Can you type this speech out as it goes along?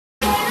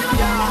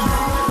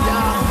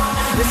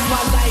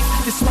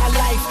This my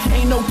life,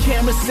 ain't no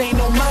cameras, ain't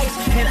no mics.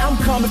 And I'm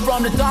coming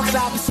from the dark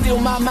side, but still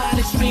my mind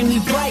extremely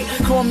bright.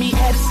 Call me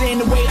Edison,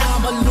 the way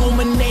I'm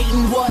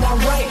illuminating what I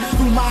write.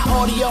 Through my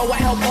audio, I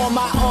help all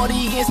my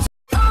audience.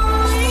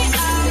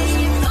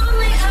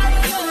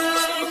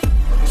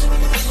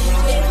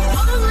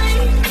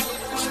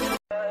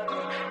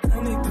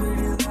 Tell me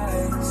pretty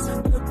lies,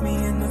 look me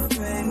in the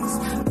face.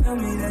 Tell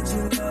me that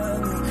you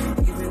love me,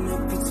 even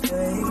if it's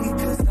fake.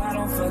 'Cause I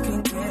don't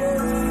fucking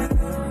care at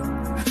all.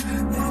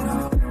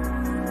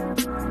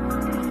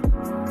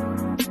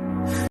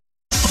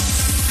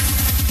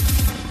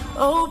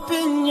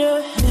 Open your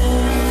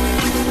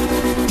head,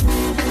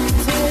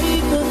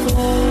 take a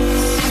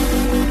glass.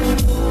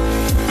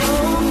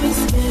 Don't be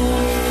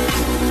scared,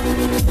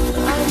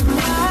 I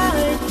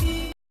might be.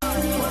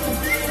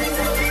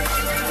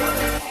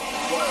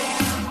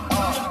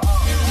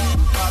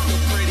 Pop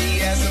your pretty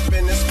ass up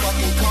in this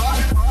fucking car.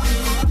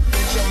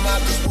 Bitch, I'm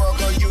out this world,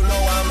 girl, you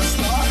know I'm a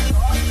star.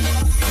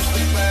 Used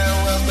to play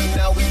around, but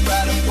now we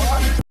ride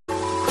apart.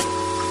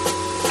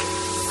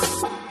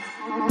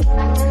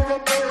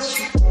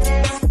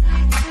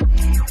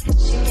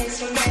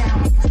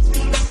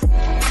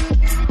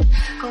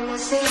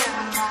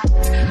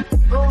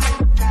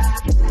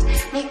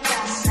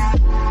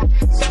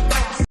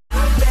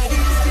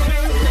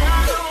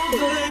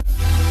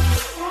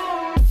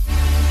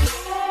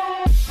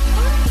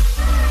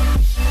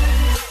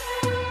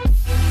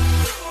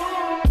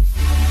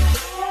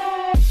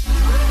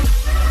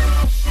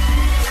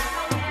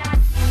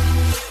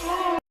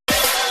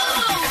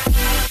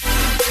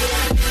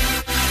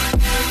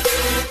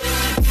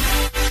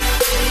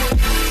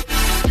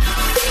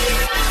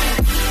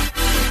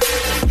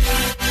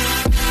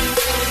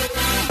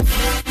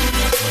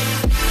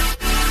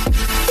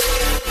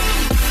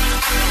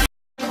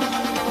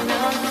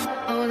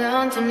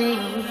 To me.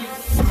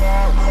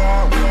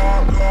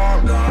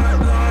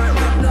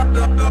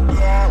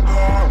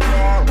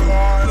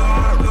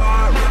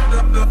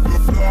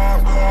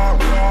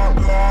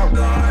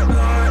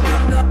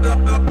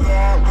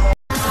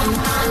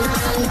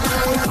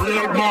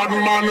 Bad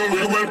man,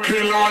 we will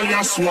kill all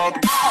your swag.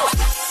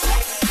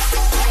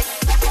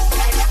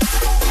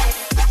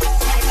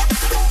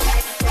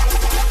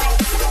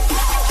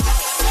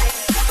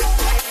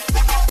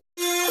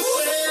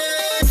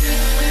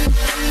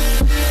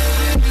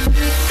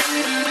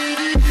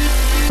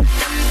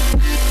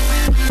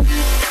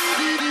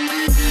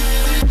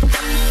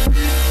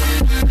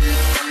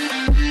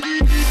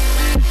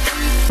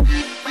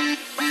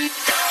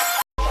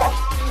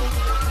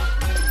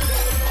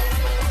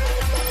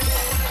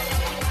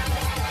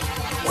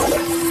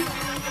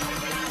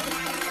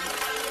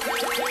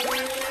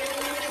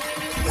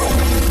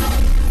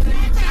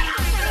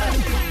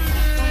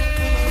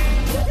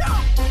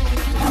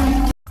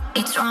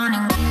 It's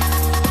running.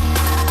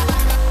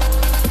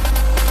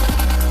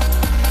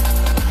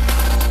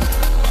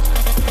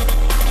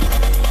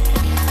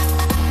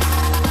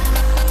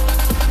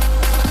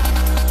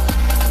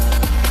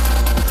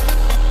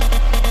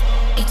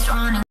 It's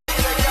running.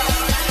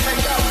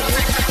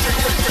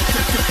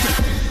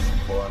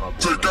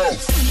 Take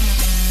off.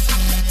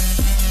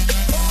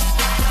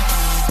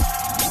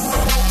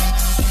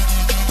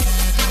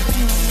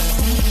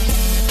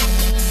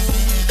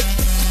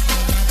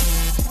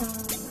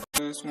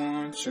 Just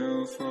want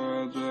you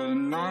for the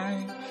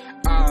night.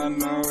 I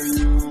know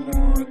you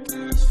want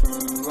this for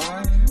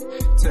life.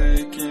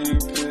 Taking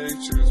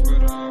pictures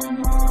with all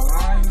my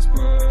eyes,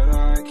 but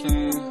I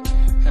can't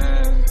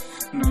have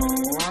no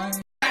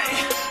wife.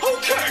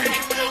 Okay.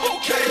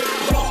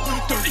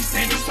 Oh, 30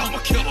 sandals, I'ma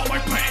kill all my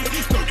pain.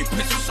 30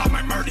 pistols, I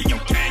might murder your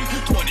gang.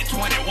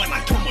 2020 when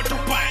I come with the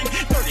bang.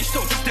 30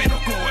 soldiers, they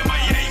don't go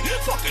MIA.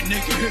 Fuck a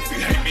nigga if you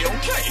hate me,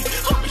 okay?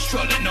 I've been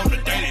struggling on the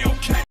daily,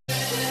 okay?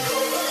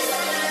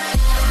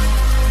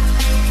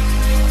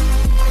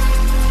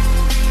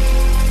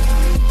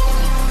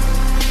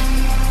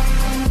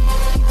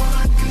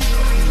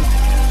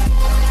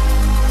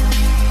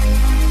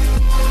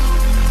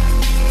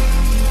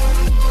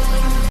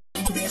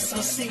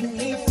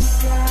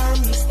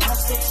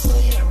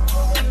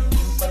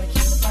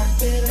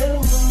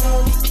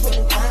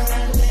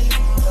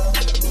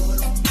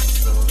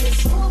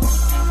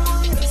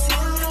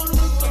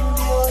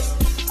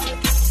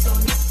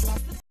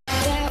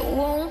 That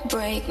won't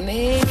break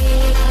me.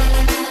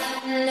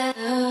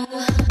 No.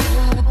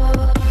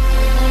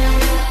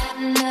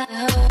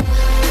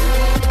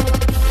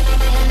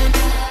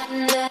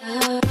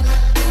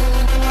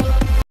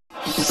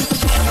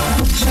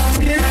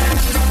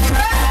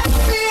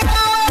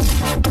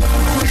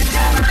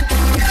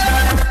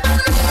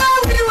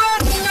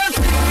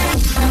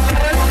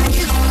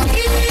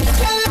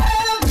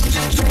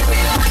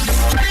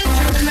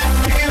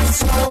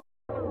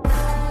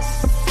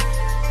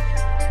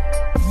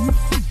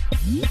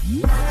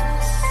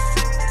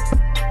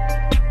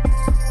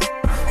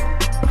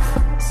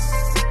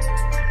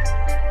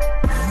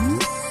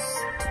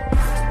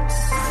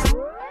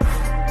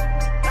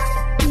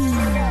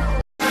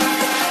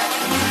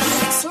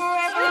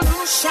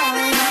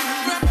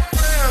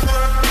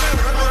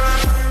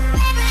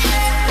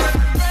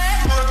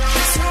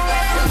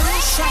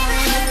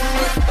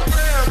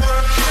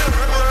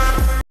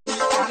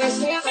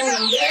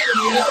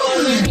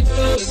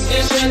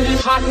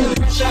 Hot and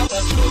fresh out the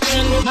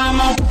kitchen.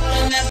 Mama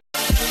rolling that.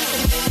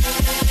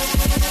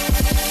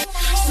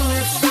 So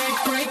let's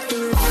break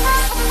through.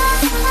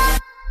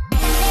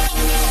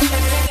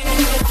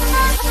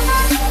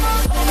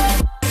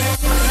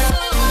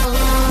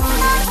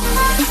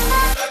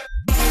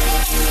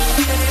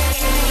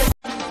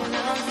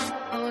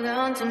 Hold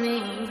on to me.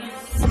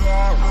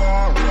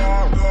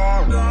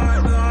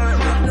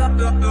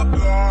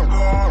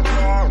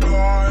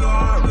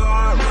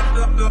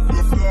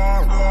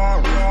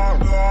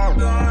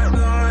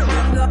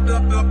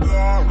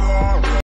 Yeah.